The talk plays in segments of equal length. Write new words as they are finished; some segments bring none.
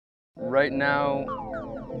Right now,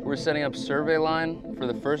 we're setting up survey line for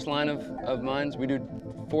the first line of mines. We do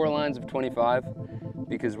 4 lines of 25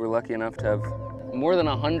 because we're lucky enough to have more than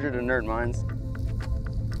 100 inert mines.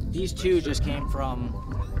 These 2 just came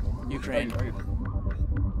from Ukraine.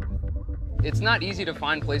 It's not easy to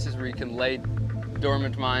find places where you can lay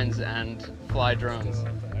dormant mines and fly drones.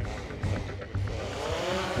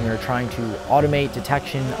 We're trying to automate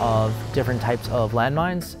detection of different types of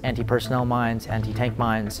landmines, anti-personnel mines, anti-tank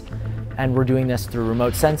mines, and we're doing this through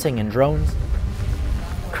remote sensing and drones.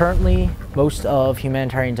 Currently, most of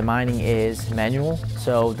humanitarian demining is manual,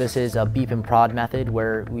 so this is a beep and prod method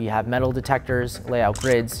where we have metal detectors, lay out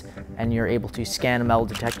grids, and you're able to scan a metal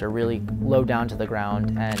detector really low down to the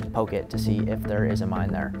ground and poke it to see if there is a mine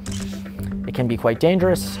there. It can be quite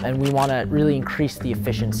dangerous, and we want to really increase the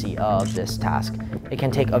efficiency of this task. It can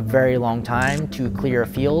take a very long time to clear a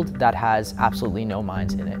field that has absolutely no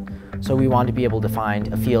mines in it. So we want to be able to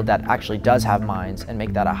find a field that actually does have mines and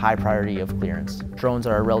make that a high priority of clearance. Drones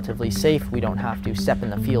are relatively safe. We don't have to step in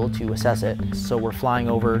the field to assess it. So we're flying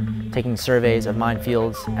over, taking surveys of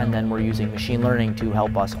minefields, and then we're using machine learning to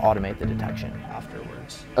help us automate the detection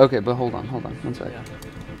afterwards. Okay, but hold on, one second.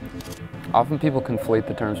 Yeah. Often people conflate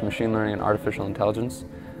the terms machine learning and artificial intelligence.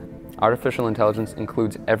 Artificial intelligence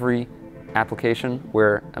includes every application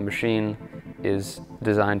where a machine is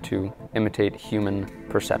designed to imitate human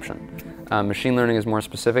perception. Machine learning is more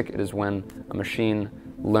specific. It is when a machine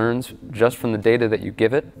learns just from the data that you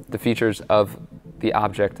give it the features of the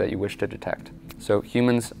object that you wish to detect. So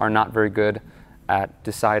humans are not very good at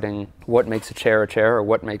deciding what makes a chair or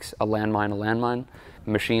what makes a landmine a landmine.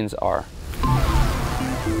 Machines are.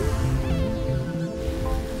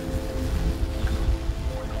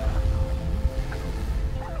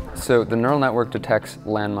 So the neural network detects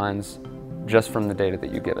landmines just from the data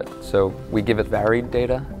that you give it. So we give it varied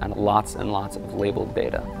data and lots of labeled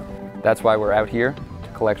data. That's why we're out here to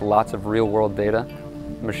collect lots of real-world data.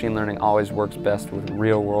 Machine learning always works best with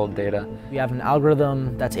real-world data. We have an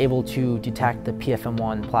algorithm that's able to detect the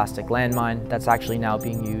PFM1 plastic landmine that's actually now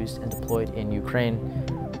being used and deployed in Ukraine.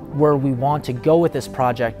 Where we want to go with this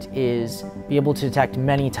project is be able to detect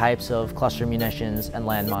many types of cluster munitions and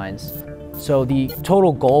landmines. So the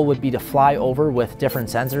total goal would be to fly over with different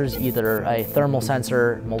sensors, either a thermal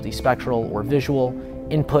sensor, multispectral, or visual,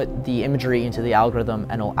 input the imagery into the algorithm,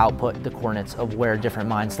 and it'll output the coordinates of where different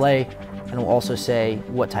mines lay, and it'll also say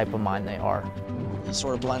what type of mine they are. It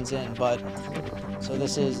sort of blends in, but so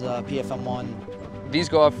this is PFM1. These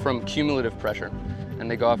go off from cumulative pressure, and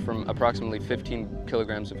they go off from approximately 15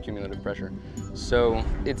 kilograms of cumulative pressure. So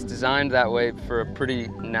it's designed that way for a pretty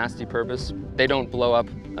nasty purpose. They don't blow up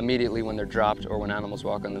immediately when they're dropped or when animals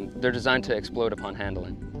walk on them. They're designed to explode upon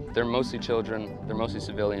handling. They're mostly children, they're mostly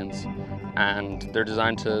civilians, and they're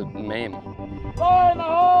designed to maim. Fire in the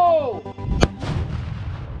hole!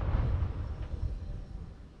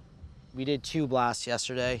 We did 2 blasts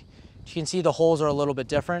yesterday. You can see the holes are a little bit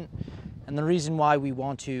different. And the reason why we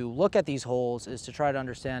want to look at these holes is to try to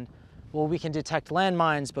understand, well, we can detect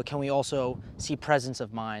landmines, but can we also see presence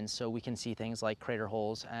of mines? So we can see things like crater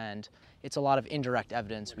holes, and it's a lot of indirect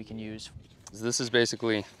evidence we can use. This is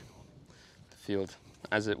basically the field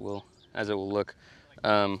as it will look.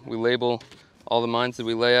 We label all the mines that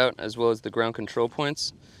we lay out as well as the ground control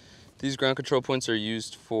points. These ground control points are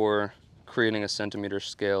used for creating a centimeter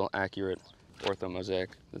scale accurate orthomosaic.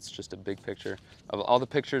 That's just a big picture of all the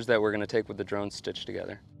pictures that we're going to take with the drone stitched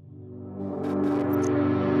together.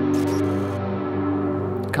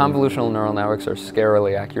 Convolutional neural networks are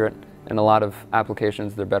scarily accurate. In a lot of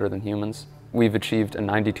applications, they're better than humans. We've achieved a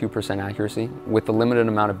 92% accuracy. With the limited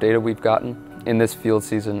amount of data we've gotten, in this field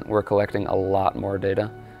season, we're collecting a lot more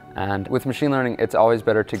data. And with machine learning, it's always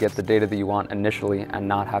better to get the data that you want initially and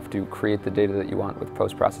not have to create the data that you want with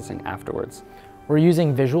post-processing afterwards. We're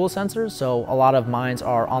using visual sensors, so a lot of mines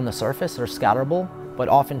are on the surface, they're scatterable, but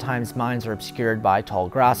oftentimes mines are obscured by tall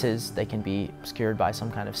grasses, they can be obscured by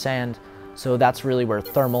some kind of sand. So that's really where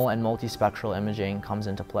thermal and multispectral imaging comes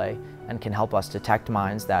into play and can help us detect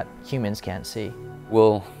mines that humans can't see.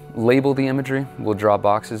 We'll label the imagery, we'll draw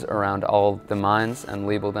boxes around all the mines and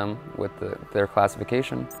label them with their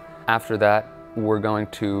classification. After that, we're going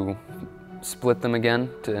to split them again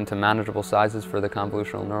into manageable sizes for the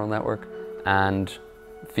convolutional neural network and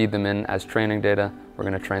feed them in as training data. We're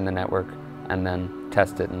going to train the network and then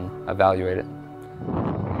test it and evaluate it.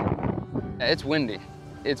 It's windy.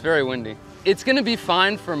 It's very windy. It's going to be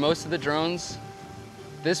fine for most of the drones.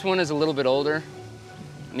 This one is a little bit older,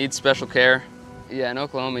 needs special care. Yeah, in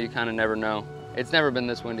Oklahoma you kind of never know. It's never been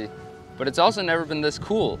this windy, but it's also never been this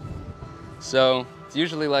cool. So it's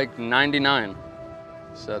usually like 99.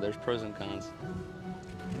 So there's pros and cons.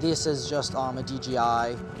 This is just a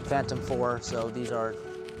DJI Phantom 4, so these are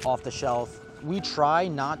off the shelf. We try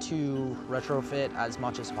not to retrofit as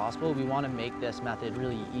much as possible. We want to make this method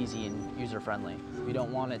really easy and user-friendly. We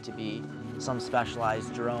don't want it to be some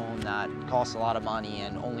specialized drone that costs a lot of money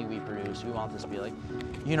and only we produce. We want this to be like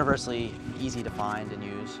universally easy to find and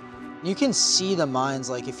use. You can see the mines,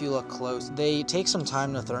 like if you look close, they take some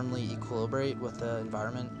time to thermally equilibrate with the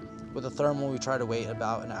environment. With a thermal, we try to wait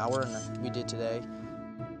about an hour, and we did today.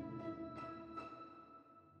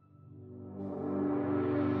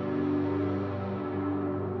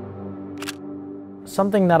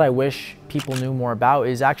 Something that I wish people knew more about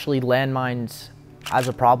is actually landmines as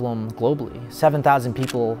a problem globally. 7,000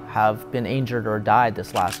 people have been injured or died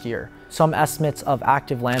this last year. Some estimates of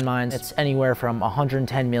active landmines, it's anywhere from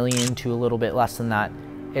 110 million to a little bit less than that.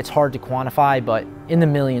 It's hard to quantify, but in the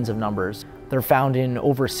millions of numbers. They're found in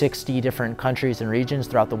over 60 different countries and regions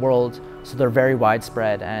throughout the world, so they're very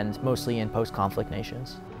widespread and mostly in post-conflict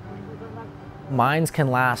nations. Mines can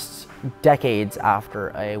last decades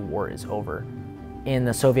after a war is over. In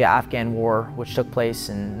the Soviet-Afghan War, which took place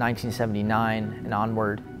in 1979 and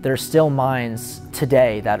onward, there's still mines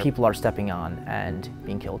today that people are stepping on and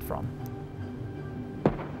being killed from.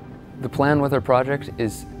 The plan with our project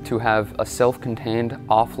is to have a self-contained,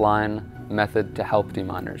 offline method to help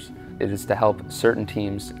deminers. It is to help certain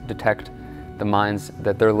teams detect the mines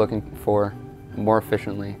that they're looking for more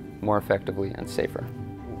efficiently, more effectively, and safer.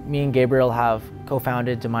 Me and Gabriel have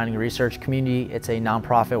co-founded Demining Research Community. It's a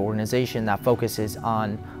nonprofit organization that focuses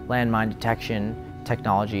on landmine detection,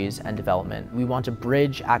 technologies, and development. We want to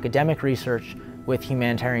bridge academic research with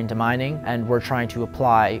humanitarian demining, and we're trying to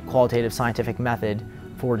apply qualitative scientific method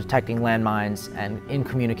for detecting landmines and in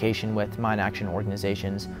communication with mine action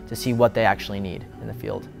organizations to see what they actually need in the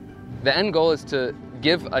field. The end goal is to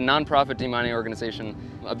give a nonprofit demining organization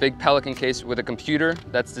a big Pelican case with a computer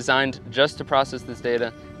that's designed just to process this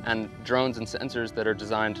data and drones and sensors that are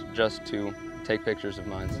designed just to take pictures of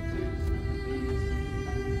mines.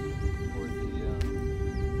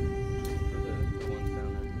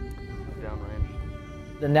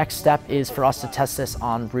 The next step is for us to test this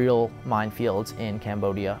on real minefields in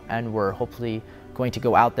Cambodia, and we're hopefully going to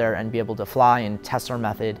go out there and be able to fly and test our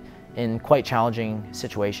method in quite challenging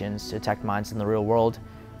situations to detect mines in the real world.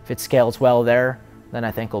 If it scales well there, then I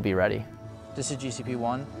think we'll be ready. This is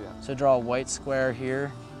GCP-1, so draw a white square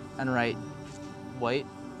here and write white.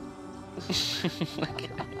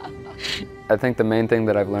 I think the main thing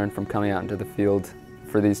that I've learned from coming out into the field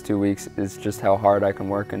for these 2 weeks is just how hard I can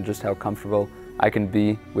work and just how comfortable I can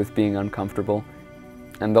be with being uncomfortable.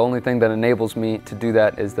 And the only thing that enables me to do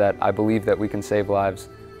that is that I believe that we can save lives,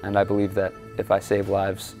 and I believe that if I save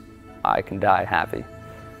lives, I can die happy.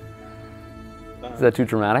 Is that too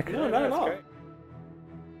dramatic? No, not at all.